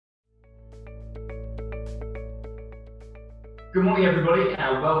Good morning, everybody,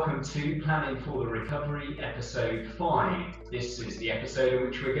 and welcome to Planning for the Recovery, episode 5. This is the episode in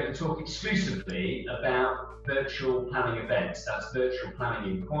which we're going to talk exclusively about virtual planning events. That's virtual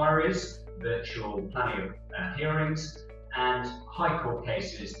planning inquiries, virtual planning hearings, and High Court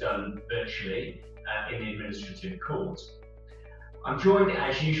cases done virtually in the administrative court. I'm joined,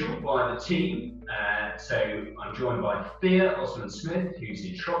 as usual, by the team. So I'm joined by Thea, Osmund-Smith, who's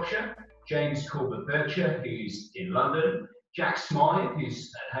in Shropshire, James Corbet, Burcher, who's in London, Jack Smyth,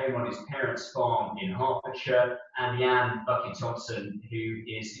 who's at home on his parents' farm in Hertfordshire, and Leanne, Buckley-Thomson, who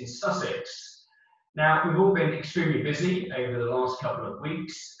is in Sussex. Now, we've all been extremely busy over the last couple of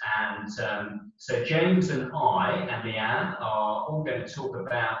weeks, and so James and I and Leanne are all going to talk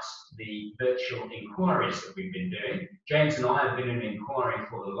about the virtual inquiries that we've been doing. James and I have been in inquiry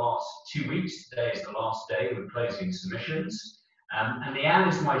for the last 2 weeks. Today is the last day we're closing submissions. And Leanne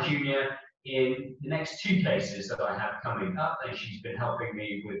is my junior in the next 2 cases that I have coming up, and she's been helping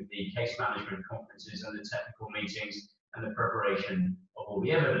me with the case management conferences and the technical meetings and the preparation of all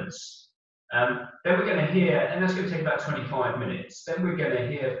the evidence. Then we're going to hear, and that's going to take about 25 minutes, then we're going to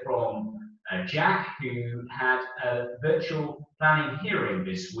hear from Jack, who had a virtual planning hearing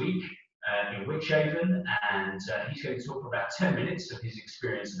this week in Wychavon, and he's going to talk for about 10 minutes of his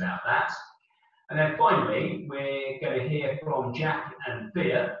experience about that. And then finally, we're going to hear from Jack and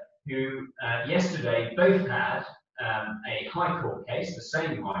Thea, who yesterday both had a High Court case, the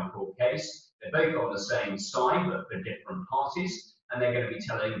same High Court case. They're both on the same side, but for different parties, and they're going to be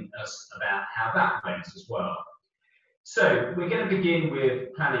telling us about how that went as well. So we're going to begin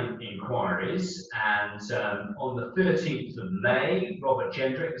with planning inquiries, and on the 13th of May, Robert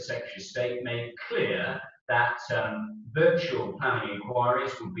Gendrick, the Secretary of State, made clear that virtual planning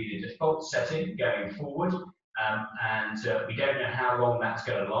inquiries will be the default setting going forward. And we don't know how long that's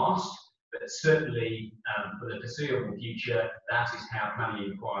going to last, but certainly for the foreseeable future, that is how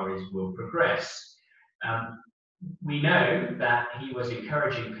planning inquiries will progress. We know that he was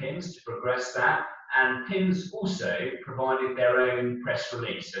encouraging PINS to progress that, and PINS also provided their own press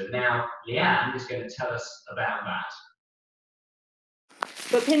release. And now Leanne is going to tell us about that.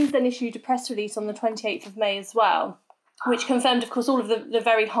 But PINS then issued a press release on the 28th of May as well, which confirmed, of course, all of the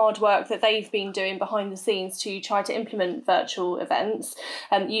very hard work that they've been doing behind the scenes to try to implement virtual events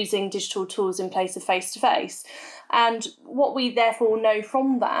using digital tools in place of face-to-face. And what we therefore know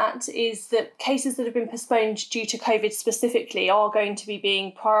from that is that cases that have been postponed due to COVID specifically are going to be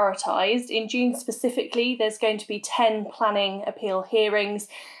being prioritised. In June specifically, there's going to be 10 planning appeal hearings,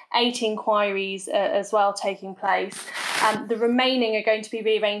 8 inquiries as well taking place. The remaining are going to be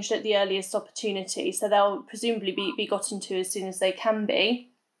rearranged at the earliest opportunity, so they'll presumably be gotten to as soon as they can be.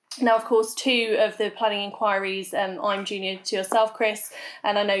 Now, of course, 2 of the planning inquiries, I'm junior to yourself, Chris,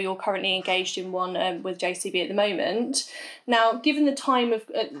 and I know you're currently engaged in one with JCB at the moment. Now, given the time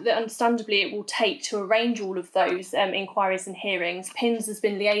that understandably it will take to arrange all of those inquiries and hearings, PINS has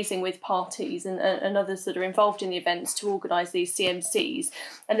been liaising with parties and others that are involved in the events to organise these CMCs.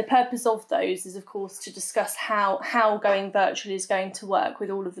 And the purpose of those is, of course, to discuss how going virtual is going to work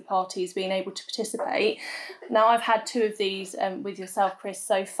with all of the parties being able to participate. Now, I've had 2 of these with yourself, Chris,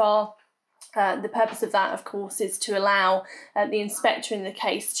 so far. The purpose of that, of course, is to allow the inspector in the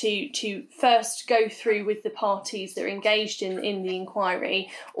case to first go through with the parties that are engaged in the inquiry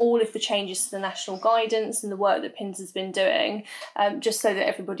all of the changes to the national guidance and the work that PINS has been doing, just so that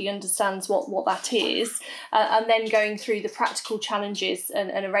everybody understands what that is, and then going through the practical challenges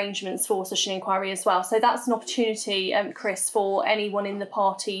and arrangements for such an inquiry as well. So that's an opportunity, Chris, for anyone in the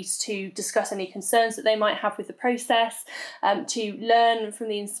parties to discuss any concerns that they might have with the process, to learn from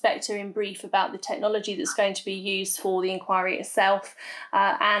the inspector in brief about the technology that's going to be used for the inquiry itself,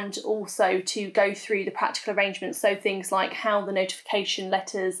 and also to go through the practical arrangements, so things like how the notification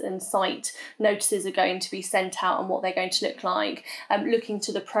letters and site notices are going to be sent out and what they're going to look like, looking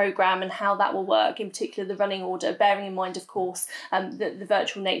to the programme and how that will work, in particular the running order, bearing in mind, of course, the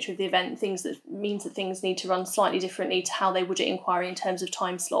virtual nature of the event, things that means that things need to run slightly differently to how they would at inquiry in terms of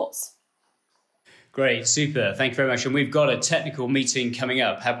time slots. Great, super. Thank you very much. And we've got a technical meeting coming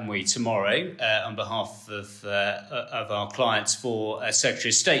up, haven't we, tomorrow, on behalf of our clients for a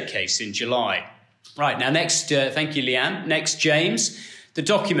Secretary of State case in July. Right, now next, thank you, Leanne. Next, James, the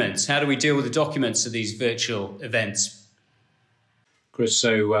documents. How do we deal with the documents of these virtual events? Chris,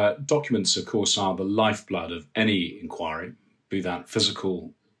 so documents, of course, are the lifeblood of any inquiry, be that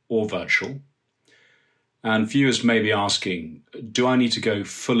physical or virtual. And viewers may be asking, do I need to go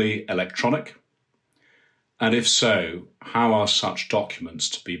fully electronic? And if so, how are such documents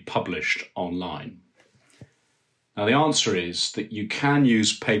to be published online? Now, the answer is that you can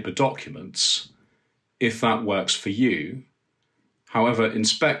use paper documents if that works for you, However,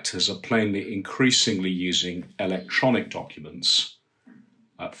 inspectors are plainly increasingly using electronic documents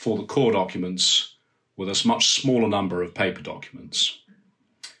for the core documents with a much smaller number of paper documents.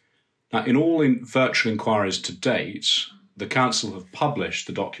 Now, in all virtual inquiries to date, the Council have published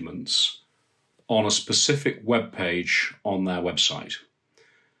the documents on a specific web page on their website.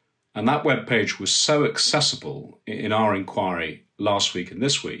 And that web page was so accessible in our inquiry last week and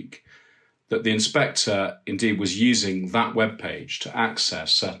this week that the inspector indeed was using that web page to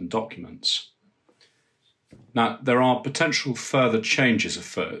access certain documents. Now, there are potential further changes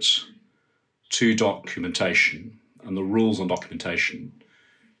afoot to documentation and the rules on documentation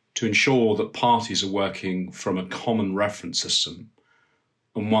to ensure that parties are working from a common reference system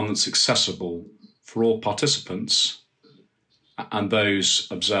and one that's accessible for all participants and those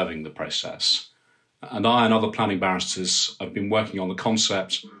observing the process. And I and other planning barristers have been working on the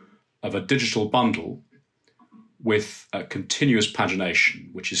concept of a digital bundle with a continuous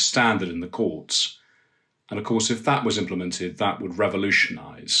pagination, which is standard in the courts. And of course, if that was implemented, that would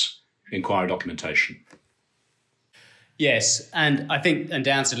revolutionise inquiry documentation. Yes, and I think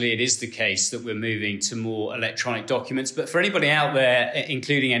undoubtedly it is the case that we're moving to more electronic documents. But for anybody out there,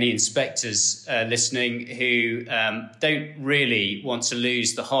 including any inspectors listening who don't really want to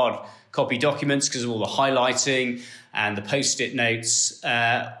lose the hard copy documents because of all the highlighting and the post-it notes,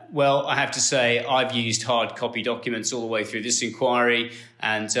 well, I have to say I've used hard copy documents all the way through this inquiry,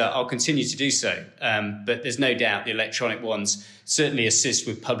 and I'll continue to do so. But there's no doubt the electronic ones certainly assist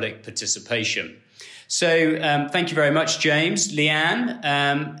with public participation. So thank you very much, James.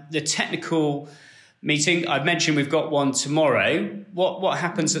 Leanne, the technical meeting, I've mentioned we've got one tomorrow. What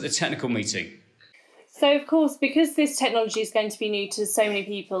happens at the technical meeting? So, of course, because this technology is going to be new to so many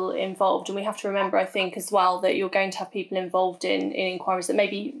people involved, and we have to remember, I think, as well, that you're going to have people involved in inquiries that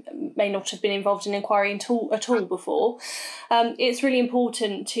may not have been involved in inquiry at all before. It's really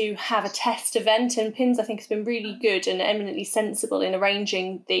important to have a test event, and PINS, I think, has been really good and eminently sensible in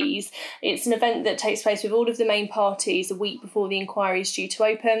arranging these. It's an event that takes place with all of the main parties a week before the inquiry is due to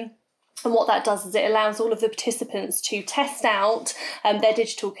open. And what that does is it allows all of the participants to test out their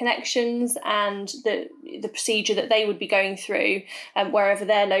digital connections and the procedure that they would be going through wherever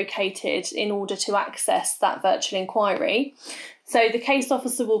they're located in order to access that virtual inquiry. So the case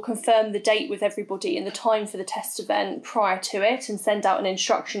officer will confirm the date with everybody and the time for the test event prior to it and send out an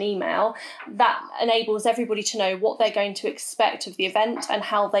instruction email. That enables everybody to know what they're going to expect of the event and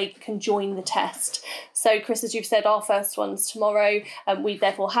how they can join the test. So, Chris, as you've said, our first one's tomorrow. We've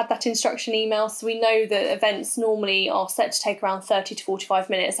therefore had that instruction email. So we know that events normally are set to take around 30 to 45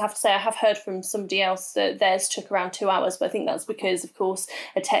 minutes. I have to say I have heard from somebody else that theirs took around 2 hours, but I think that's because, of course,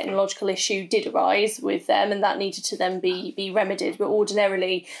 a technological issue did arise with them and that needed to then be remedied. But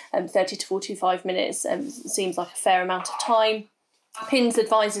ordinarily 30 to 45 minutes seems like a fair amount of time. PINS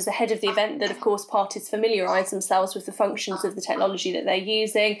advises ahead of the event that, of course, parties familiarise themselves with the functions of the technology that they're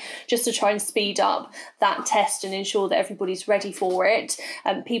using, just to try and speed up that test and ensure that everybody's ready for it.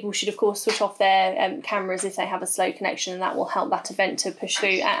 People should, of course, switch off their cameras if they have a slow connection, and that will help that event to push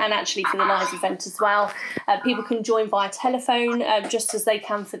through, and actually for the live event as well. People can join via telephone, just as they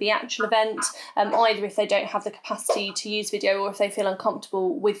can for the actual event, either if they don't have the capacity to use video or if they feel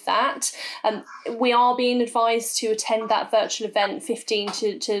uncomfortable with that. We are being advised to attend that virtual event 15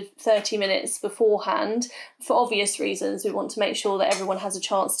 to 30 minutes beforehand. For obvious reasons, we want to make sure that everyone has a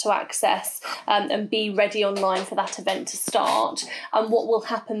chance to access and be ready online for that event to start. And what will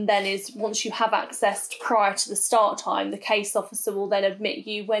happen then is once you have accessed prior to the start time, the case officer will then admit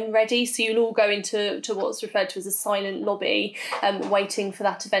you when ready. So you'll all go into what's referred to as a silent lobby, waiting for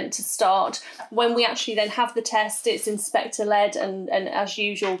that event to start. When we actually then have the test, it's inspector-led and as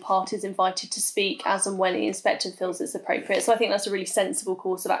usual, parties invited to speak as and when the inspector feels it's appropriate. So I think that's a really sensible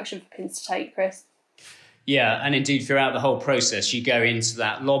course of action for PINS to take, Chris. Yeah, and indeed throughout the whole process, you go into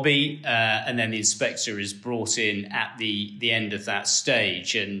that lobby and then the inspector is brought in at the end of that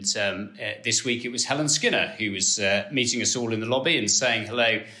stage. And this week it was Helen Skinner who was meeting us all in the lobby and saying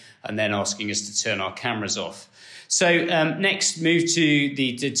hello and then asking us to turn our cameras off. So next, move to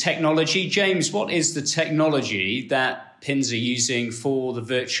the technology. James, what is the technology that PINS are using for the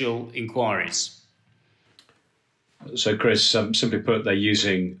virtual inquiries? So, Chris, simply put, they're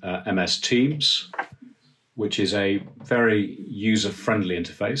using MS Teams, which is a very user-friendly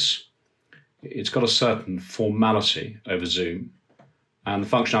interface. It's got a certain formality over Zoom, and the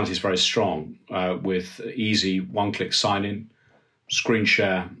functionality is very strong with easy one-click sign-in, screen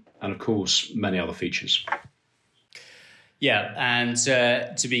share, and, of course, many other features. Yeah, and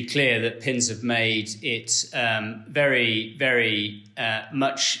to be clear that PINS have made it very, very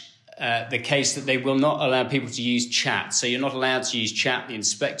much the case that they will not allow people to use chat. So you're not allowed to use chat. The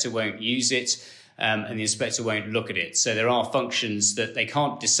inspector won't use it, and the inspector won't look at it. So there are functions that they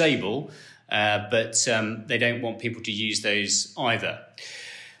can't disable, but they don't want people to use those either.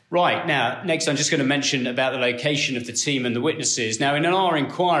 Right, now, next I'm just going to mention about the location of the team and the witnesses. Now, in our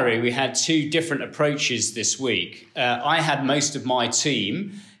inquiry, we had two different approaches this week. I had most of my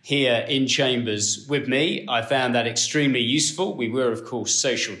team here in chambers with me. I found that extremely useful. We were, of course,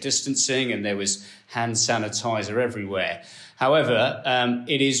 social distancing and there was hand sanitizer everywhere. However,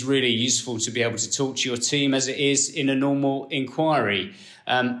 it is really useful to be able to talk to your team as it is in a normal inquiry.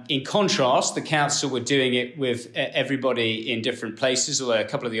 In contrast, the council were doing it with everybody in different places, although a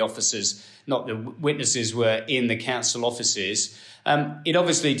couple of the officers, not the witnesses, were in the council offices. It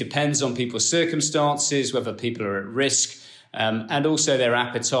obviously depends on people's circumstances, whether people are at risk, and also their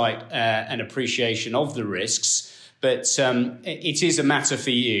appetite and appreciation of the risks. But it is a matter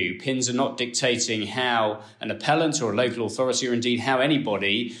for you. PINs are not dictating how an appellant or a local authority, or indeed how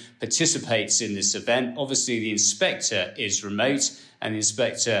anybody participates in this event. Obviously, the inspector is remote, and the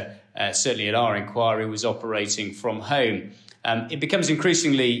inspector, certainly at our inquiry, was operating from home. It becomes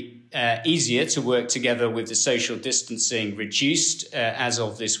increasingly easier to work together with the social distancing reduced as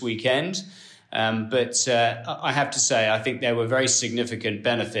of this weekend. But I have to say, I think there were very significant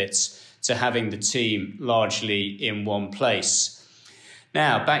benefits to having the team largely in one place.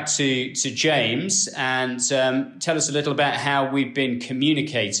 Now, back to James, and tell us a little about how we've been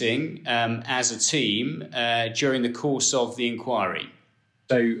communicating as a team during the course of the inquiry.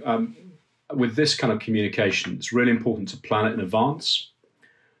 So with this kind of communication, it's really important to plan it in advance.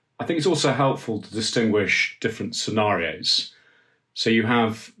 I think it's also helpful to distinguish different scenarios. So you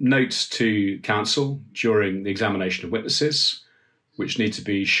have notes to counsel during the examination of witnesses, which need to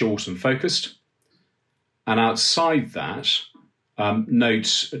be short and focused. And outside that,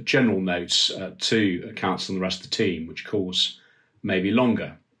 notes, general notes to counsel and the rest of the team, which of course may be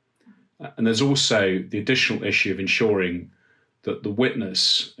longer. And there's also the additional issue of ensuring that the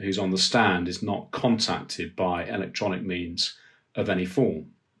witness who's on the stand is not contacted by electronic means of any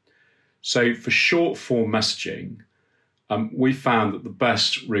form. So for short form messaging, we found that the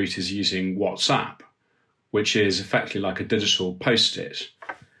best route is using WhatsApp, which is effectively like a digital post-it,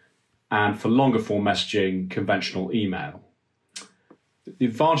 and for longer form messaging, conventional email. The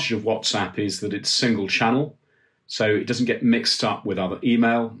advantage of WhatsApp is that it's single channel, so it doesn't get mixed up with other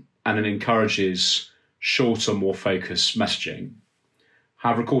email, and it encourages shorter, more focused messaging.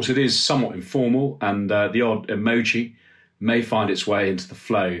 However, of course, it is somewhat informal, and the odd emoji may find its way into the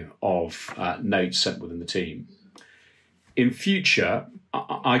flow of notes sent within the team. In future,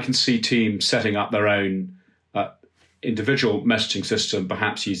 I can see teams setting up their own individual messaging system,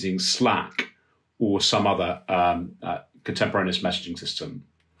 perhaps using Slack or some other contemporaneous messaging system.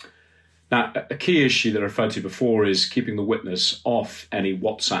 Now, a key issue that I referred to before is keeping the witness off any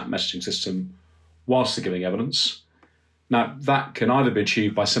WhatsApp messaging system whilst they're giving evidence. Now, that can either be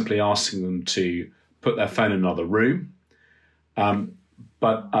achieved by simply asking them to put their phone in another room,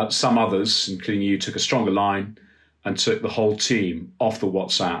 but some others, including you, took a stronger line and took the whole team off the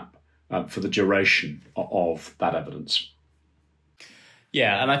WhatsApp for the duration of that evidence.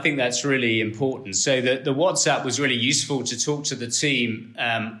 Yeah, and I think that's really important. So the WhatsApp was really useful to talk to the team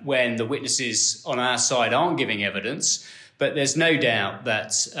when the witnesses on our side aren't giving evidence. But there's no doubt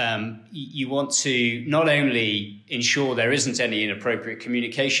that you want to not only ensure there isn't any inappropriate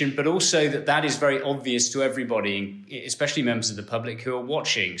communication, but also that is very obvious to everybody, especially members of the public who are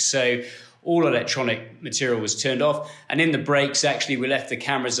watching. So all electronic material was turned off. And in the breaks, actually, we left the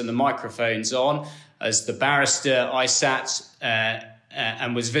cameras and the microphones on. As the barrister, I sat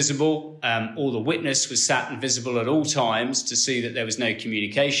and was visible. All the witness was sat and visible at all times to see that there was no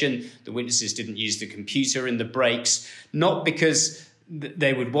communication. The witnesses didn't use the computer in the breaks, not because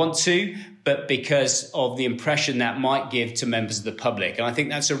they would want to, but because of the impression that might give to members of the public. And I think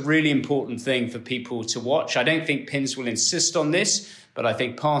that's a really important thing for people to watch. I don't think PINs will insist on this, but I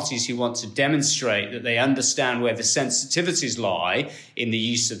think parties who want to demonstrate that they understand where the sensitivities lie in the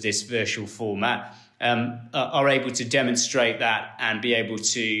use of this virtual format are able to demonstrate that and be able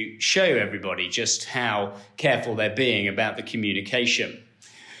to show everybody just how careful they're being about the communication.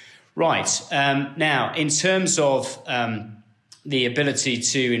 Right, now in terms of the ability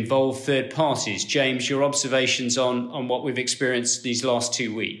to involve third parties, James, your observations on what we've experienced these last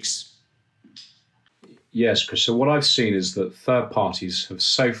 2 weeks? Yes, Chris. So what I've seen is that third parties have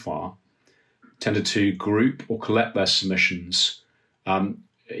so far tended to group or collect their submissions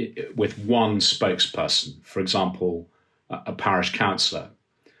with one spokesperson, for example, a parish councillor.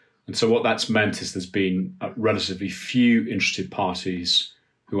 And so what that's meant is there's been relatively few interested parties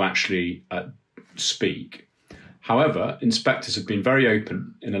who actually speak. However, inspectors have been very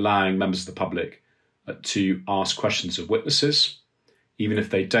open in allowing members of the public to ask questions of witnesses, even if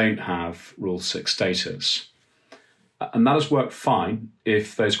they don't have Rule 6 status. And that has worked fine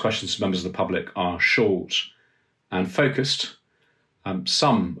if those questions to members of the public are short and focused.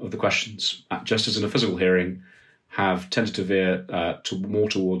 Some of the questions, just as in a physical hearing, have tended to veer more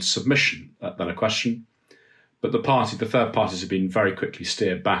towards submission than a question. But the third parties have been very quickly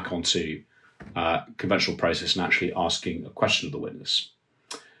steered back onto conventional process and actually asking a question of the witness.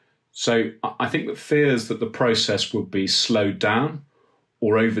 So I think that fears that the process will be slowed down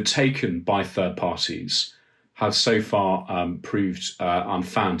or overtaken by third parties have so far proved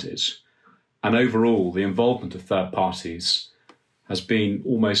unfounded. And overall, the involvement of third parties has been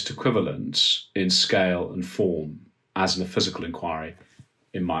almost equivalent in scale and form as in a physical inquiry,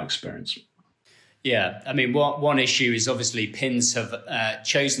 in my experience. Yeah, I mean, one issue is obviously PINs have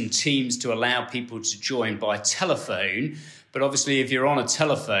chosen teams to allow people to join by telephone. But obviously, if you're on a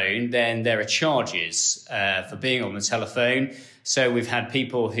telephone, then there are charges for being on the telephone. So we've had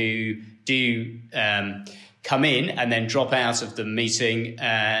people who do come in and then drop out of the meeting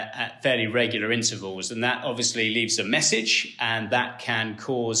at fairly regular intervals. And that obviously leaves a message, and that can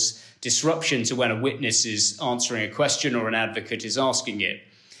cause disruption to when a witness is answering a question or an advocate is asking it.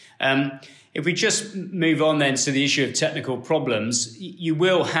 If we just move on then to the issue of technical problems, you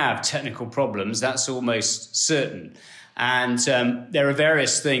will have technical problems, that's almost certain. And there are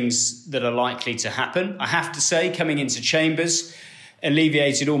various things that are likely to happen. I have to say, coming into chambers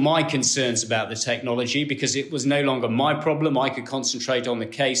alleviated all my concerns about the technology because it was no longer my problem. I could concentrate on the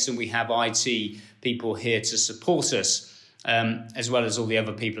case, and we have IT people here to support us, as well as all the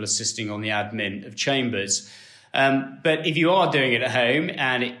other people assisting on the admin of chambers. But if you are doing it at home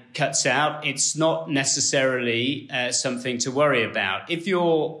and it cuts out, it's not necessarily something to worry about. If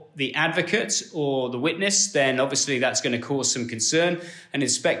you're the advocate or the witness, then obviously that's going to cause some concern. And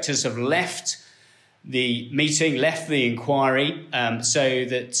inspectors have left the meeting, left the inquiry, so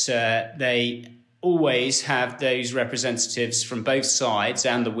that they always have those representatives from both sides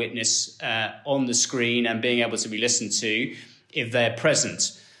and the witness on the screen and being able to be listened to if they're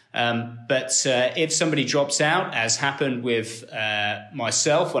present. But if somebody drops out, as happened with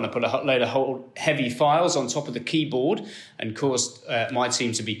myself when I put a load of heavy files on top of the keyboard and caused my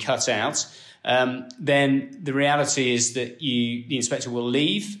team to be cut out, then the reality is that the inspector will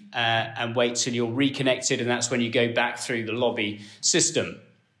leave and wait till you're reconnected, and that's when you go back through the lobby system.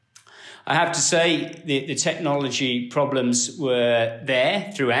 I have to say the technology problems were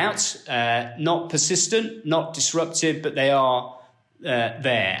there throughout, not persistent, not disruptive, but they are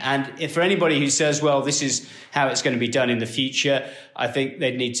there. And if for anybody who says, well, this is how it's going to be done in the future, I think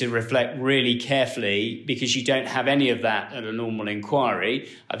they'd need to reflect really carefully, because you don't have any of that at a normal inquiry.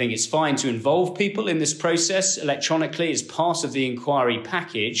 I think it's fine to involve people in this process electronically as part of the inquiry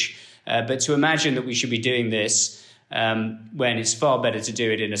package, but to imagine that we should be doing this when it's far better to do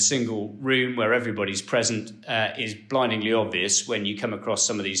it in a single room where everybody's present is blindingly obvious when you come across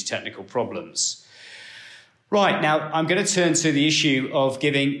some of these technical problems. Right, now I'm going to turn to the issue of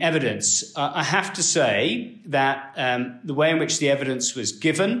giving evidence. I have to say that the way in which the evidence was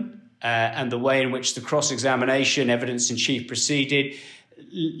given and the way in which the cross-examination evidence in chief proceeded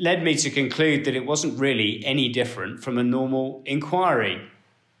led me to conclude that it wasn't really any different from a normal inquiry.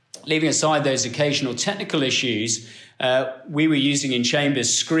 Leaving aside those occasional technical issues, we were using in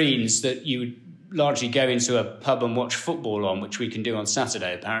chambers screens that you would largely go into a pub and watch football on, which we can do on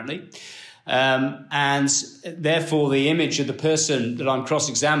Saturday, apparently. And therefore, the image of the person that I'm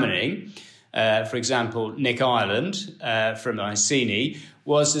cross-examining, for example, Nick Ireland from Iceni,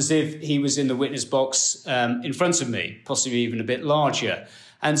 was as if he was in the witness box in front of me, possibly even a bit larger.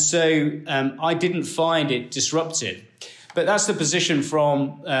 And so I didn't find it disruptive. But that's the position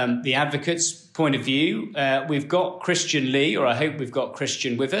from the advocate's point of view. We've got Christian Lee, or I hope we've got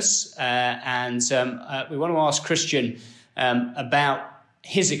Christian with us. And we want to ask Christian about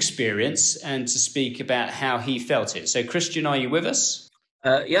his experience and to speak about how he felt it. So, Christian, are you with us?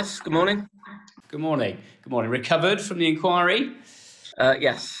 Yes, good morning. Good morning. Good morning. Recovered from the inquiry?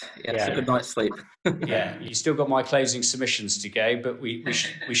 Yes, yeah. A good night's sleep. Yeah, you still got my closing submissions to go, but we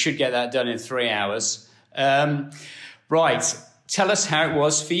should get that done in 3 hours. Right, tell us how it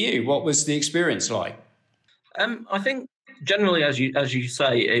was for you. What was the experience like? I think generally, as you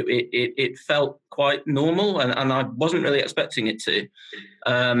say, it felt quite normal, and I wasn't really expecting it to.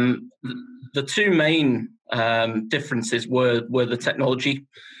 The two main differences were the technology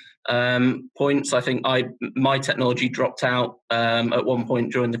points. I think my technology dropped out at one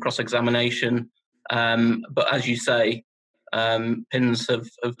point during the cross-examination, but as you say, PINS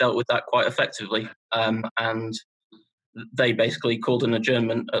have dealt with that quite effectively, and they basically called an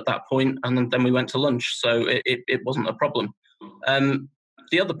adjournment at that point, and then we went to lunch, so it wasn't a problem.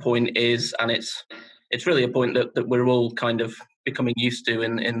 The other point is, and it's really a point that we're all kind of becoming used to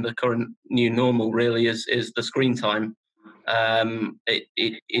in the current new normal, really, is the screen time. It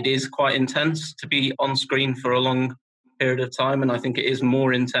is quite intense to be on screen for a long period of time, and I think it is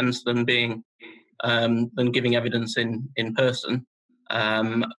more intense than being than giving evidence in person.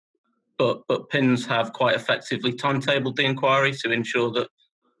 But PINS have quite effectively timetabled the inquiry to ensure that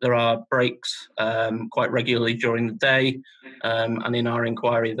there are breaks quite regularly during the day, and in our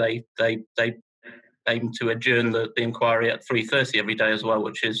inquiry they aim to adjourn the inquiry at 3:30 every day as well,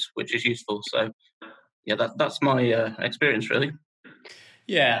 which is useful. So yeah, that's my experience, really.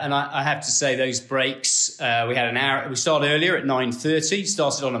 Yeah, and I have to say those breaks, we had an hour. We started earlier at 9:30.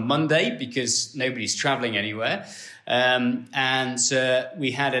 Started on a Monday because nobody's travelling anywhere, and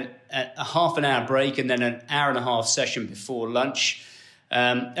we had a half an hour break and then an hour and a half session before lunch.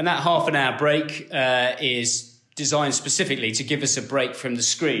 And that half an hour break is designed specifically to give us a break from the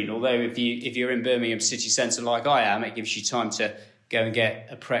screen. Although if you're in Birmingham city centre like I am, it gives you time to go and get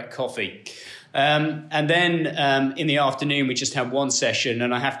a Pret coffee. And then in the afternoon, we just had one session,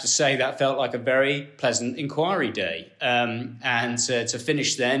 and I have to say that felt like a very pleasant inquiry day. And to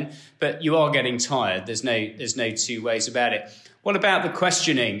finish then, but you are getting tired. There's no two ways about it. What about the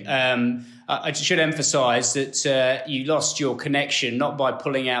questioning? I should emphasise that you lost your connection not by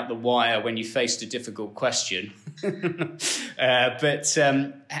pulling out the wire when you faced a difficult question, but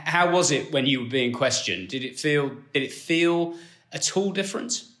how was it when you were being questioned? Did it feel at all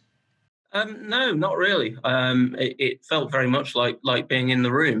different? No, not really. It felt very much like being in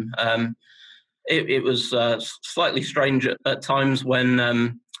the room. It was slightly strange at times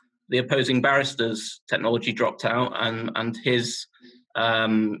when the opposing barrister's technology dropped out and his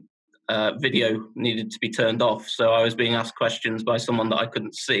video needed to be turned off. So I was being asked questions by someone that I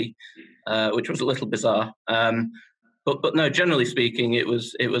couldn't see, which was a little bizarre. But no, generally speaking, it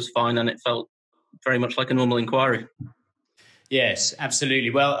was fine, and it felt very much like a normal inquiry. Yes, absolutely.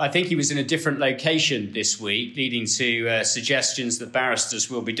 Well, I think he was in a different location this week, leading to suggestions that barristers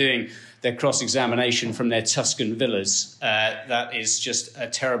will be doing their cross-examination from their Tuscan villas. That is just a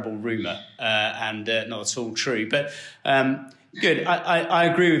terrible rumour and not at all true. But good. I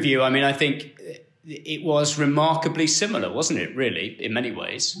agree with you. I mean, I think it was remarkably similar, wasn't it, really, in many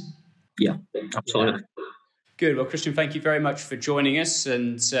ways? Yeah, absolutely. Good. Well, Christian, thank you very much for joining us.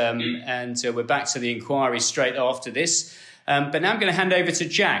 And we're back to the inquiry straight after this. But now I'm going to hand over to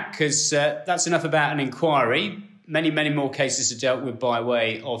Jack, because that's enough about an inquiry. Many, many more cases are dealt with by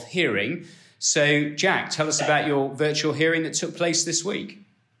way of hearing. So, Jack, tell us about your virtual hearing that took place this week.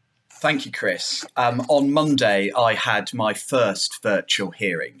 Thank you, Chris. On Monday, I had my first virtual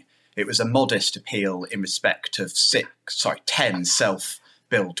hearing. It was a modest appeal in respect of 10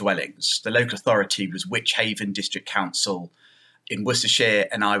 self-built dwellings. The local authority was Wychhaven District Council in Worcestershire,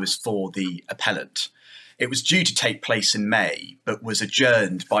 and I was for the appellant. It was due to take place in May, but was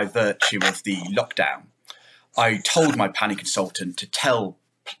adjourned by virtue of the lockdown. I told my planning consultant to tell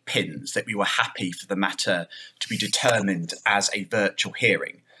PINS that we were happy for the matter to be determined as a virtual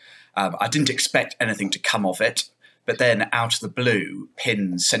hearing. I didn't expect anything to come of it, but then out of the blue,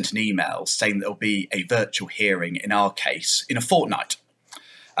 PINS sent an email saying that there will be a virtual hearing in our case in a fortnight.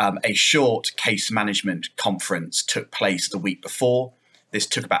 A short case management conference took place the week before. This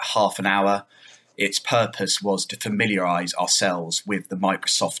took about half an hour. Its purpose was to familiarise ourselves with the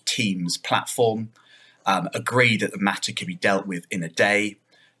Microsoft Teams platform, agree that the matter could be dealt with in a day,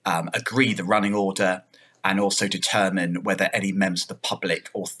 agree the running order, and also determine whether any members of the public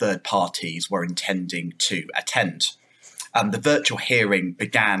or third parties were intending to attend. The virtual hearing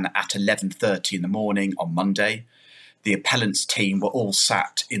began at 11:30 in the morning on Monday. The appellant's team were all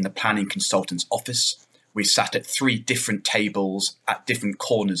sat in the planning consultant's office. We sat at 3 different tables at different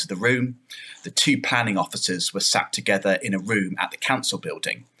corners of the room. The 2 planning officers were sat together in a room at the council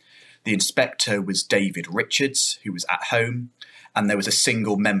building. The inspector was David Richards, who was at home, and there was a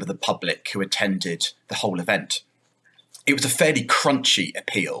single member of the public who attended the whole event. It was a fairly crunchy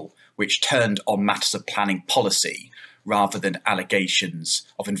appeal, which turned on matters of planning policy rather than allegations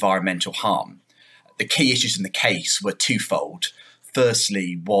of environmental harm. The key issues in the case were twofold.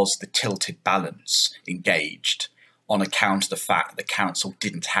 Firstly, was the tilted balance engaged on account of the fact that the council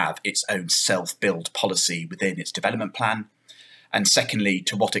didn't have its own self-build policy within its development plan? And secondly,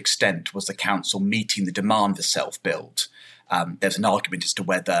 to what extent was the council meeting the demand for self-build? There's an argument as to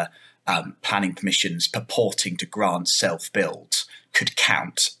whether planning permissions purporting to grant self-build could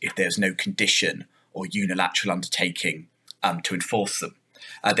count if there's no condition or unilateral undertaking to enforce them.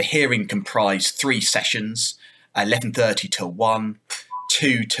 The hearing comprised 3 sessions, 11:30 till 1,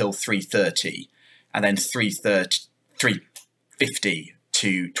 2 till 3:30, and then 3:50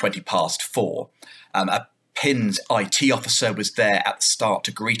 to 20 past 4. A PIN's IT officer was there at the start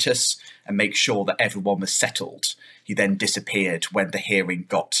to greet us and make sure that everyone was settled. He then disappeared when the hearing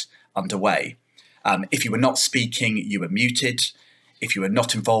got underway. If you were not speaking, you were muted. If you were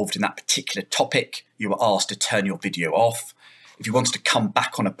not involved in that particular topic, you were asked to turn your video off. If you wanted to come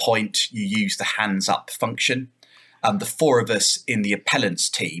back on a point, you used the hands up function. The 4 of us in the appellant's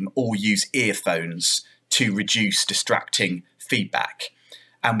team all use earphones to reduce distracting feedback.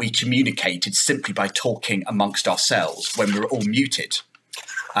 And we communicated simply by talking amongst ourselves when we were all muted,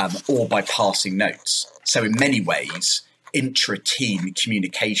 or by passing notes. So in many ways, intra-team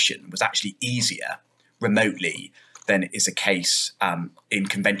communication was actually easier remotely than is a case in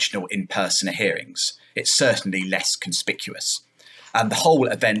conventional in-person hearings. It's certainly less conspicuous. The whole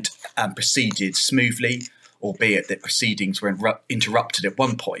event proceeded smoothly, albeit that proceedings were interrupted at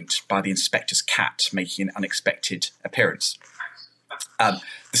one point by the inspector's cat making an unexpected appearance.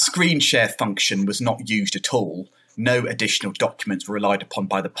 The screen share function was not used at all. No additional documents were relied upon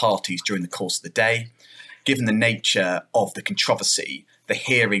by the parties during the course of the day. Given the nature of the controversy, the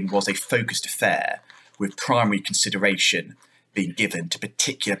hearing was a focused affair, with primary consideration being given to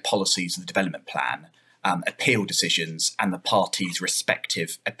particular policies of the development plan, appeal decisions, and the parties'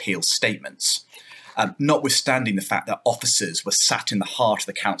 respective appeal statements. Notwithstanding the fact that officers were sat in the heart of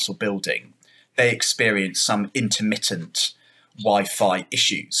the council building, they experienced some intermittent Wi-Fi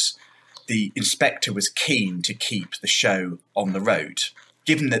issues. The inspector was keen to keep the show on the road.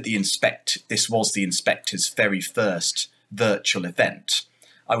 Given that this was the inspector's very first virtual event,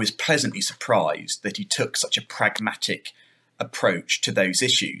 I was pleasantly surprised that he took such a pragmatic approach to those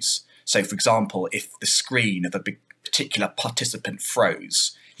issues. So, for example, if the screen of a particular participant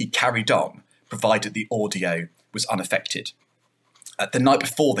froze, he carried on, provided the audio was unaffected. The night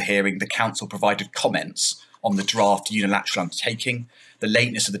before the hearing, the council provided comments on the draft unilateral undertaking. The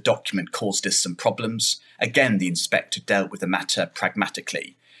lateness of the document caused us some problems. Again, the inspector dealt with the matter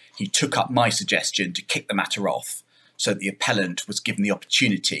pragmatically. He took up my suggestion to kick the matter off, so that the appellant was given the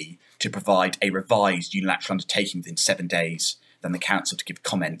opportunity to provide a revised unilateral undertaking within 7 days, then the council to give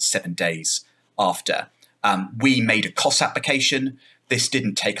comments 7 days after. We made a cost application. This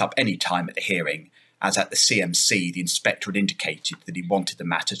didn't take up any time at the hearing, as at the CMC, the inspector had indicated that he wanted the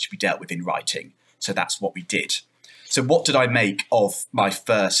matter to be dealt with in writing. So that's what we did. So what did I make of my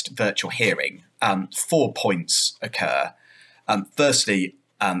first virtual hearing? 4 points occur. Firstly,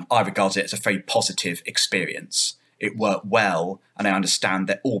 I regard it as a very positive experience. It worked well, and I understand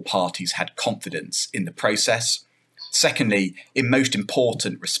that all parties had confidence in the process. Secondly, in most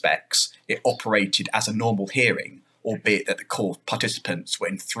important respects, it operated as a normal hearing, albeit that the court participants were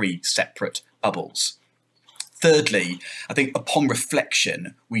in 3 separate bubbles. Thirdly, I think upon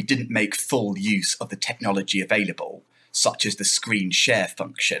reflection, we didn't make full use of the technology available, such as the screen share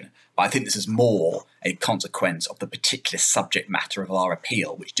function. But I think this is more a consequence of the particular subject matter of our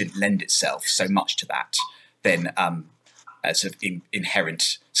appeal, which didn't lend itself so much to that, than a sort of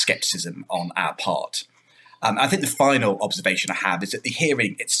inherent scepticism on our part. I think the final observation I have is that the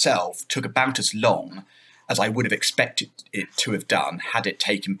hearing itself took about as long as I would have expected it to have done had it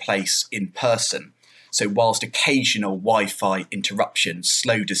taken place in person. So whilst occasional Wi-Fi interruptions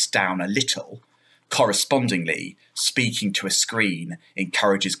slowed us down a little, correspondingly, speaking to a screen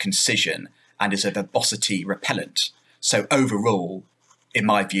encourages concision and is a verbosity repellent. So overall, in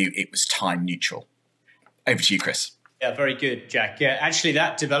my view, it was time neutral. Over to you, Chris. Yeah, very good, Jack. Yeah, actually,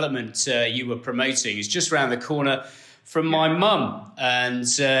 that development you were promoting is just around the corner from my mum, and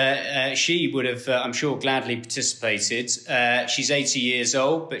she would have, I'm sure, gladly participated. She's 80 years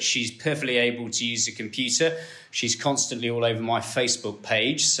old, but she's perfectly able to use a computer. She's constantly all over my Facebook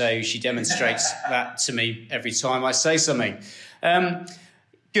page, so she demonstrates that to me every time I say something.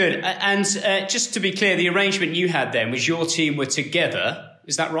 Good. And just to be clear, the arrangement you had then was your team were together.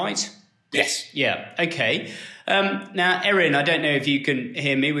 Is that right? Yes. Yeah. Okay. Now, Erin, I don't know if you can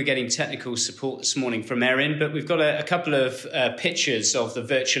hear me. We're getting technical support this morning from Erin, but we've got a couple of pictures of the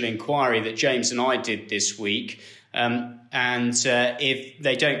virtual inquiry that James and I did this week. And if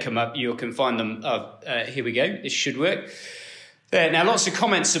they don't come up, you can find them. Here we go. This should work. Now, lots of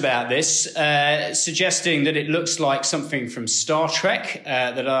comments about this, suggesting that it looks like something from Star Trek,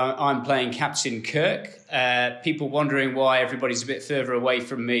 that I'm playing Captain Kirk. People wondering why everybody's a bit further away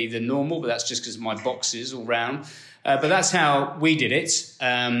from me than normal, but that's just because of my boxes all round. But that's how we did it.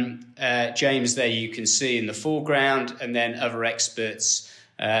 James there you can see in the foreground, and then other experts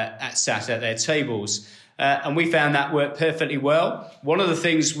sat at their tables. And we found that worked perfectly well. One of the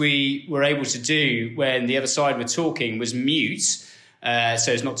things we were able to do when the other side were talking was mute, so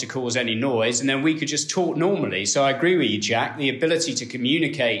as not to cause any noise, and then we could just talk normally. So I agree with you, Jack. The ability to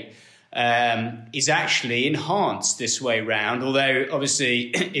communicate is actually enhanced this way round, although obviously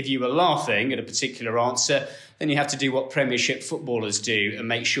if you were laughing at a particular answer, then you have to do what Premiership footballers do and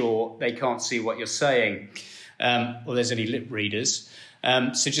make sure they can't see what you're saying, or there's any lip readers.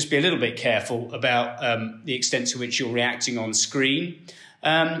 So just be a little bit careful about the extent to which you're reacting on screen.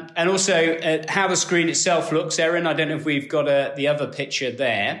 And also how the screen itself looks. Erin, I don't know if we've got the other picture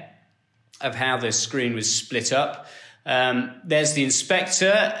there of how the screen was split up. There's the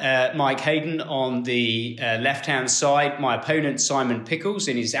inspector, Mike Hayden, on the left-hand side. My opponent, Simon Pickles,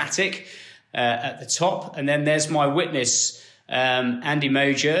 in his attic at the top. And then there's my witness, Andy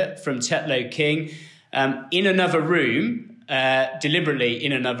Mojer from Tetlow King, in another room. Deliberately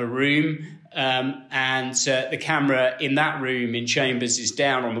in another room, and the camera in that room in Chambers is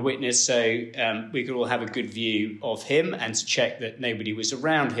down on the witness, so we could all have a good view of him and to check that nobody was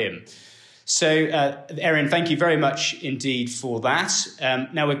around him. So, Erin, thank you very much indeed for that.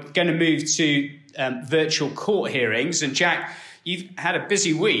 Now we're going to move to virtual court hearings, and Jack, you've had a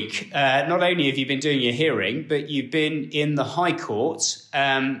busy week. Not only have you been doing your hearing, but you've been in the High Court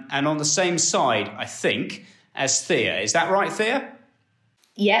and on the same side, I think, as Thea. Is that right, Thea?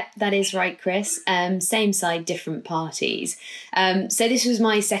 Yep, that is right, Chris. Same side, different parties. So this was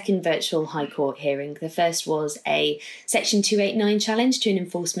my second virtual High Court hearing. The first was a Section 289 challenge to an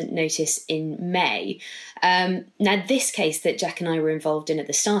enforcement notice in May. Now, this case that Jack and I were involved in at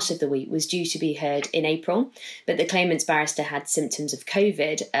the start of the week was due to be heard in April, but the claimant's barrister had symptoms of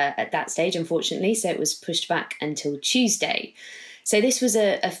COVID at that stage, unfortunately, so it was pushed back until Tuesday. So this was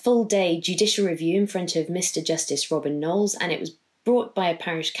a full-day judicial review in front of Mr Justice Robin Knowles, and it was brought by a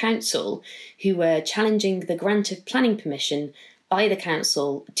parish council who were challenging the grant of planning permission by the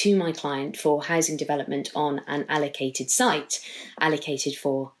council to my client for housing development on an allocated site, allocated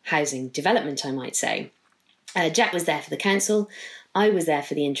for housing development, I might say. Jack was there for the council, I was there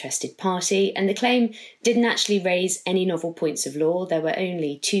for the interested party, and the claim didn't actually raise any novel points of law. There were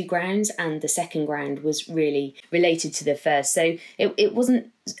only two grounds, and the second ground was really related to the first. So it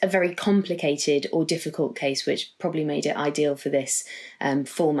wasn't a very complicated or difficult case, which probably made it ideal for this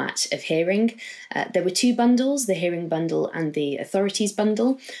format of hearing. There were two bundles, the hearing bundle and the authorities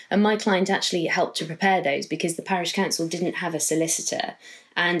bundle, and my client actually helped to prepare those because the parish council didn't have a solicitor,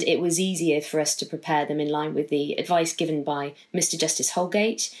 and it was easier for us to prepare them in line with the advice given by Mr Justice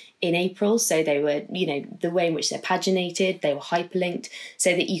Holgate in April. So they were, the way in which they're paginated, they were hyperlinked,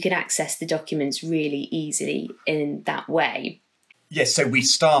 so that you could access the documents really easily in that way. Yes, so we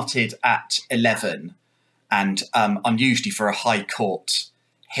started at 11, and unusually for a High Court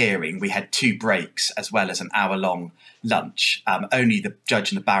hearing, we had 2 breaks as well as an hour-long lunch. Only the judge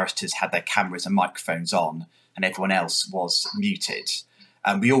and the barristers had their cameras and microphones on, and everyone else was muted.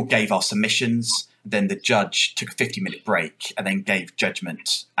 We all gave our submissions. Then the judge took a 50-minute break and then gave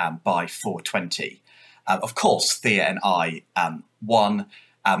judgment by 4:20. Of course, Thea and I won,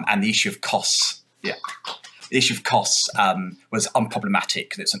 and the issue of costs, the issue of costs was unproblematic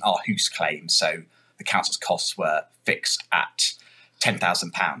because it's an Aarhus claim, so the council's costs were fixed at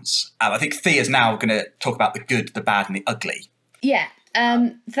 £10,000. I think Thea's now going to talk about the good, the bad, and the ugly. Yeah,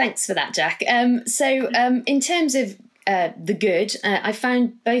 thanks for that, Jack. So in terms of the good, I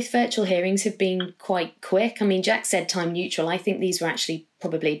found both virtual hearings have been quite quick. I mean, Jack said time neutral. I think these were actually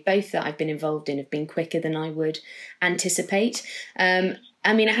probably both that I've been involved in have been quicker than I would anticipate.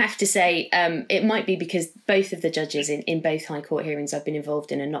 I mean, I have to say, it might be because both of the judges in both High Court hearings I've been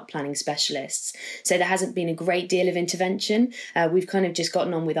involved in are not planning specialists. So there hasn't been a great deal of intervention. We've kind of just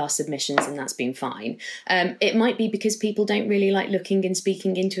gotten on with our submissions and that's been fine. It might be because people don't really like looking and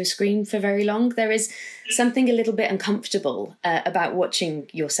speaking into a screen for very long. There is something a little bit uncomfortable about watching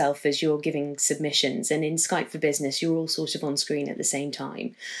yourself as you're giving submissions. And in Skype for Business, you're all sort of on screen at the same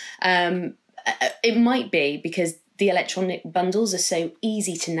time. It might be because the electronic bundles are so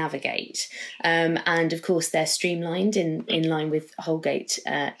easy to navigate. And of course, they're streamlined in line with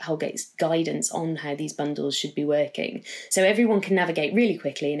Holgate's guidance on how these bundles should be working. So everyone can navigate really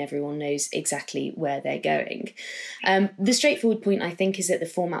quickly and everyone knows exactly where they're going. The straightforward point, I think, is that the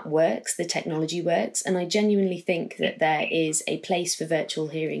format works, the technology works, and I genuinely think that there is a place for virtual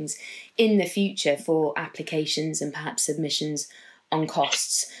hearings in the future for applications and perhaps submissions on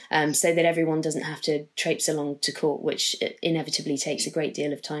costs, so that everyone doesn't have to traipse along to court, which inevitably takes a great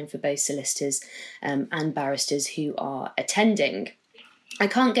deal of time for both solicitors and barristers who are attending. I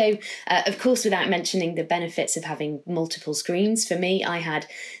can't go, of course, without mentioning the benefits of having multiple screens. For me, I had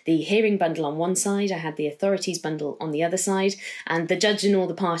the hearing bundle on one side, I had the authorities bundle on the other side, and the judge and all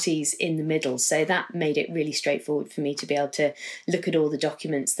the parties in the middle. So that made it really straightforward for me to be able to look at all the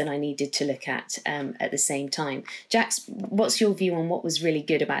documents that I needed to look at the same time. Jax, what's your view on what was really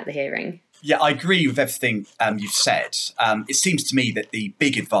good about the hearing? Yeah, I agree with everything you've said. It seems to me that the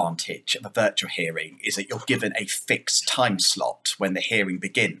big advantage of a virtual hearing is that you're given a fixed time slot when the hearing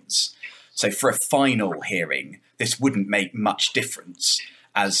begins. So for a final hearing, this wouldn't make much difference,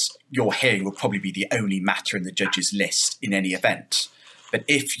 as your hearing will probably be the only matter in the judge's list in any event. But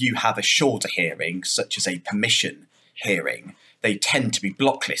if you have a shorter hearing, such as a permission hearing, they tend to be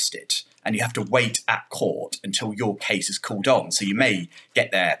blocklisted, and you have to wait at court until your case is called on. So you may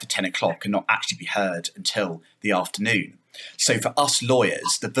get there for 10 o'clock and not actually be heard until the afternoon. So for us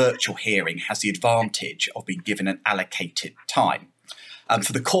lawyers, the virtual hearing has the advantage of being given an allocated time.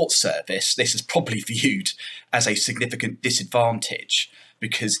 For the court service, this is probably viewed as a significant disadvantage,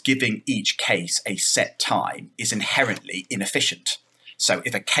 because giving each case a set time is inherently inefficient. So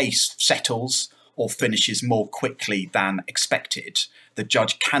if a case settles or finishes more quickly than expected, the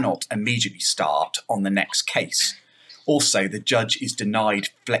judge cannot immediately start on the next case. Also, the judge is denied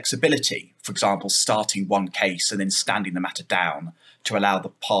flexibility, for example, starting one case and then standing the matter down to allow the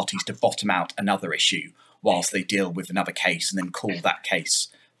parties to bottom out another issue whilst they deal with another case and then call that case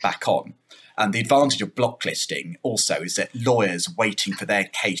back on. And the advantage of blocklisting also is that lawyers waiting for their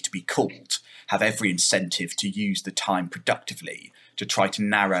case to be called have every incentive to use the time productively to try to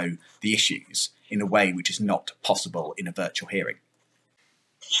narrow the issues in a way which is not possible in a virtual hearing.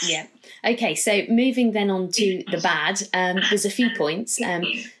 Yeah. Okay, so moving then on to the bad, there's a few points.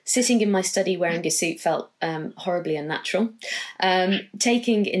 Sitting in my study wearing a suit felt horribly unnatural.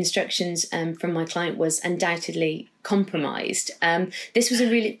 Taking instructions from my client was undoubtedly compromised. This was a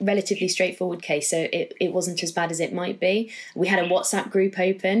really relatively straightforward case, so it wasn't as bad as it might be. We had a WhatsApp group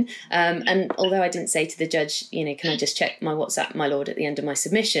open, and although I didn't say to the judge, can I just check my WhatsApp, my lord, at the end of my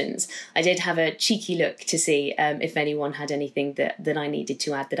submissions, I did have a cheeky look to see if anyone had anything that I needed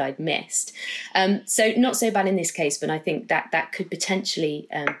to add that I'd missed. So not so bad in this case, but I think that could potentially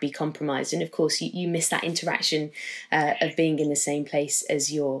be compromised. And of course, you miss that interaction of being in the same place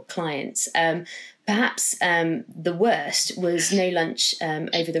as your clients. Perhaps the worst was no lunch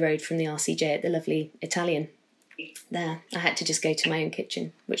over the road from the RCJ at the lovely Italian. There, I had to just go to my own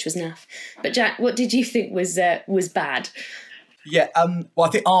kitchen, which was naff. But Jack, what did you think was bad? Yeah, well, I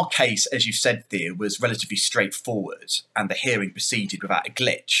think our case, as you said, Thea, was relatively straightforward, and the hearing proceeded without a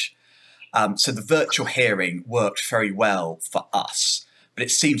glitch. So the virtual hearing worked very well for us. But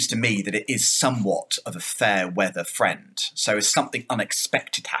it seems to me that it is somewhat of a fair weather friend. So if something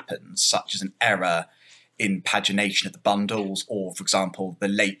unexpected happens, such as an error in pagination of the bundles, or, for example, the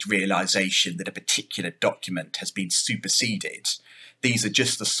late realisation that a particular document has been superseded, these are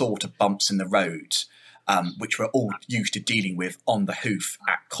just the sort of bumps in the road which we're all used to dealing with on the hoof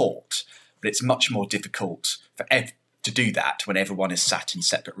at court. But it's much more difficult to do that when everyone is sat in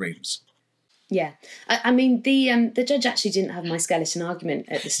separate rooms. Yeah, I mean, the judge actually didn't have my skeleton argument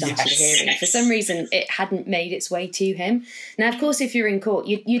at the start of the hearing. For some reason, it hadn't made its way to him. Now, of course, if you're in court,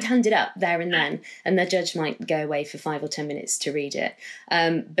 you'd hand it up there and then, and the judge might go away for 5 or 10 minutes to read it.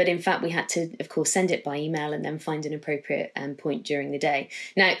 But in fact, we had to, of course, send it by email and then find an appropriate point during the day.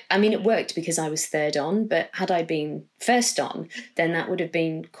 Now, I mean, it worked because I was third on, but had I been first on, then that would have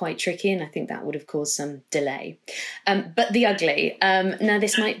been quite tricky, and I think that would have caused some delay. But the ugly. Now,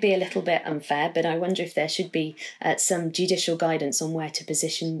 this might be a little bit unfair, but I wonder if there should be some judicial guidance on where to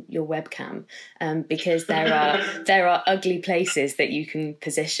position your webcam, because there are ugly places that you can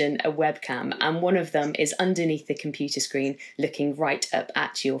position a webcam, and one of them is underneath the computer screen looking right up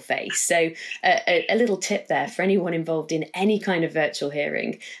at your face. So a little tip there for anyone involved in any kind of virtual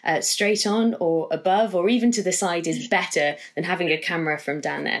hearing, straight on or above or even to the side is better than having a camera from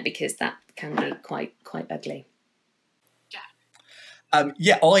down there, because that can be quite ugly.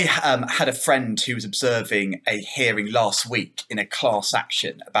 I had a friend who was observing a hearing last week in a class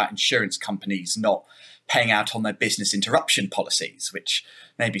action about insurance companies not paying out on their business interruption policies, which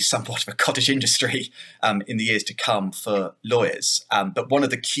may be somewhat of a cottage industry in the years to come for lawyers. But one of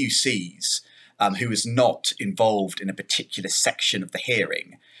the QCs who was not involved in a particular section of the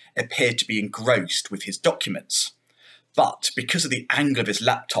hearing appeared to be engrossed with his documents. But because of the angle of his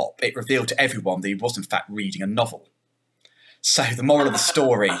laptop, it revealed to everyone that he was in fact reading a novel. So the moral of the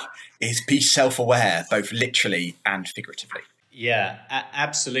story is be self-aware, both literally and figuratively. Yeah,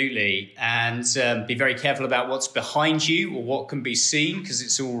 absolutely. And be very careful about what's behind you or what can be seen, because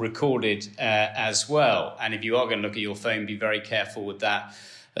it's all recorded as well. And if you are going to look at your phone, be very careful with that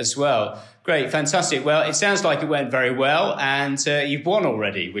as well. Great, fantastic. Well, it sounds like it went very well, and you've won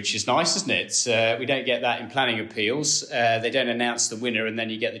already, which is nice, isn't it? We don't get that in planning appeals. They don't announce the winner and then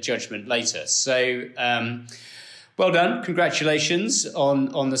you get the judgment later. So well done. Congratulations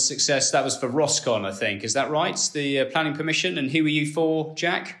on the success. That was for Roscon, I think. Is that right? The planning permission. And who were you for,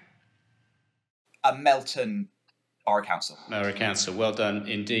 Jack? Melton Borough Council. Borough Council. Well done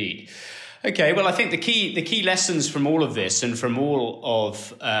indeed. Okay, well, I think the key lessons from all of this and from all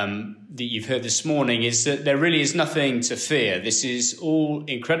of that you've heard this morning is that there really is nothing to fear. This is all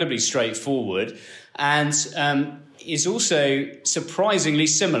incredibly straightforward and is also surprisingly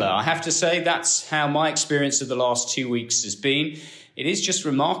similar. I have to say that's how my experience of the last 2 weeks has been. It is just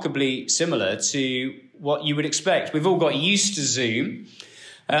remarkably similar to what you would expect. We've all got used to Zoom.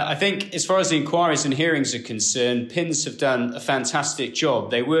 I think as far as the inquiries and hearings are concerned, PINS have done a fantastic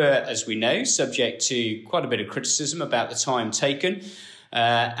job. They were, as we know, subject to quite a bit of criticism about the time taken,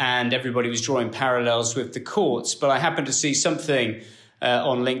 and everybody was drawing parallels with the courts. But I happened to see something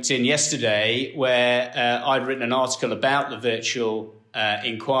on LinkedIn yesterday where I'd written an article about the virtual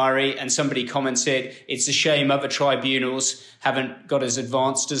inquiry, and somebody commented, it's a shame other tribunals haven't got as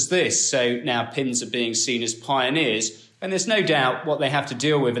advanced as this. So now PINS are being seen as pioneers. And there's no doubt what they have to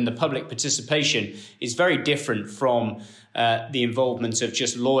deal with, and the public participation is very different from the involvement of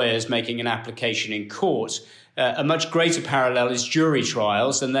just lawyers making an application in court. A much greater parallel is jury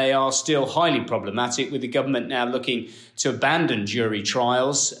trials, and they are still highly problematic, with the government now looking to abandon jury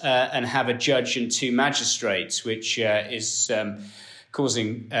trials and have a judge and two magistrates, which is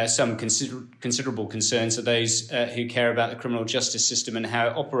causing some considerable concerns to those who care about the criminal justice system and how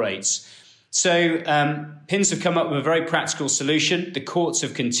it operates. So PINS have come up with a very practical solution. The courts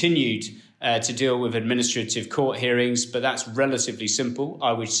have continued to deal with administrative court hearings, but that's relatively simple,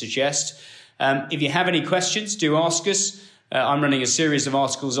 I would suggest. If you have any questions, do ask us. I'm running a series of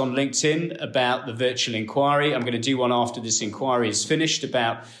articles on LinkedIn about the virtual inquiry. I'm going to do one after this inquiry is finished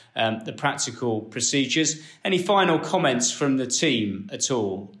about the practical procedures. Any final comments from the team at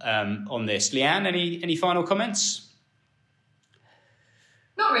all on this? Leanne, any final comments?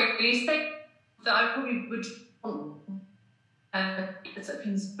 Not really. That I probably would want the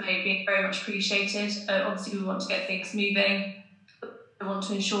PINS may be very much appreciated. Obviously, we want to get things moving. We want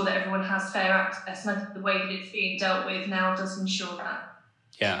to ensure that everyone has fair access, and I think the way that it's being dealt with now does ensure that.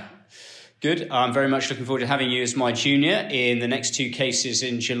 Yeah. Good. I'm very much looking forward to having you as my junior in the next two cases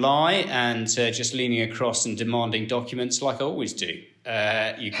in July, and just leaning across and demanding documents like I always do.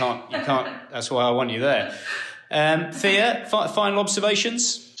 You can't. That's why I want you there. Thea, final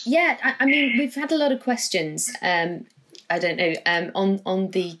observations? Yeah, I mean, we've had a lot of questions, I don't know,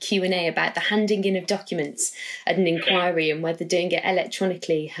 on the Q&A about the handing in of documents at an inquiry and whether doing it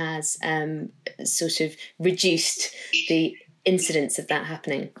electronically has sort of reduced the incidence of that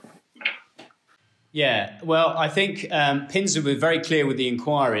happening. Yeah, well, I think PINS were very clear with the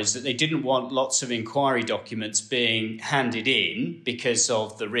inquiries that they didn't want lots of inquiry documents being handed in because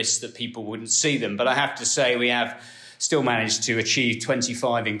of the risk that people wouldn't see them. But I have to say we have still managed to achieve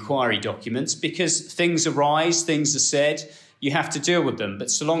 25 inquiry documents because things arise, things are said, you have to deal with them.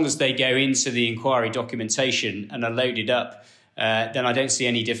 But so long as they go into the inquiry documentation and are loaded up, then I don't see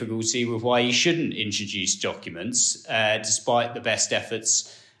any difficulty with why you shouldn't introduce documents, despite the best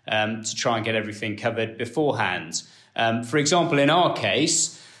efforts to try and get everything covered beforehand. For example, in our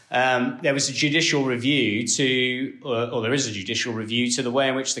case, there was a judicial review or there is a judicial review to the way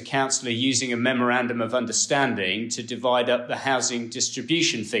in which the council are using a memorandum of understanding to divide up the housing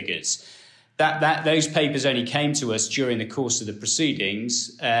distribution figures. Those papers only came to us during the course of the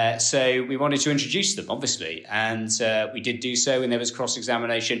proceedings, so we wanted to introduce them, obviously, and we did do so, and there was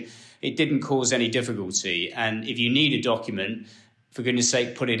cross-examination. It didn't cause any difficulty, and if you need a document, for goodness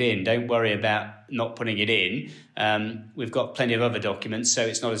sake, put it in. Don't worry about not putting it in. We've got plenty of other documents, so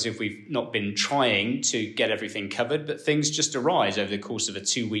it's not as if we've not been trying to get everything covered, but things just arise over the course of a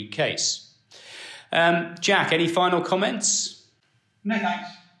 2-week case. Jack, any final comments? No, thanks.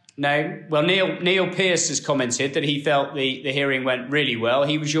 No? Well, Neil Pearce has commented that he felt the hearing went really well.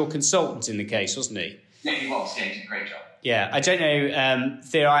 He was your consultant in the case, wasn't he? Yeah, he was. Yeah, he did a great job. Yeah, I don't know,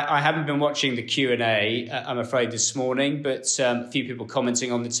 Thea, I haven't been watching the Q&A, I'm afraid, this morning, but a few people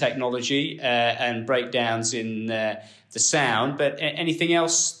commenting on the technology and breakdowns in the sound. But anything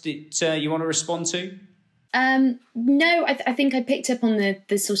else that you want to respond to? No, I think I picked up on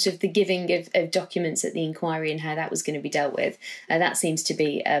the sort of the giving of documents at the inquiry and how that was going to be dealt with. That seems to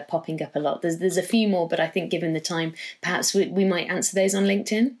be popping up a lot. There's a few more, but I think given the time, perhaps we might answer those on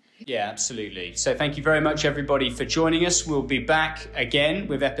LinkedIn. Yeah, absolutely. So thank you very much, everybody, for joining us. We'll be back again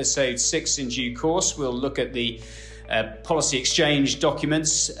with episode 6 in due course. We'll look at the policy exchange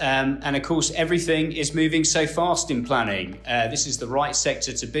documents. And of course, everything is moving so fast in planning. This is the right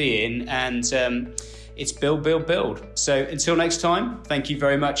sector to be in. And it's build, build, build. So until next time, thank you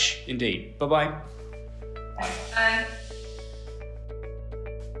very much indeed. Bye-bye. Bye.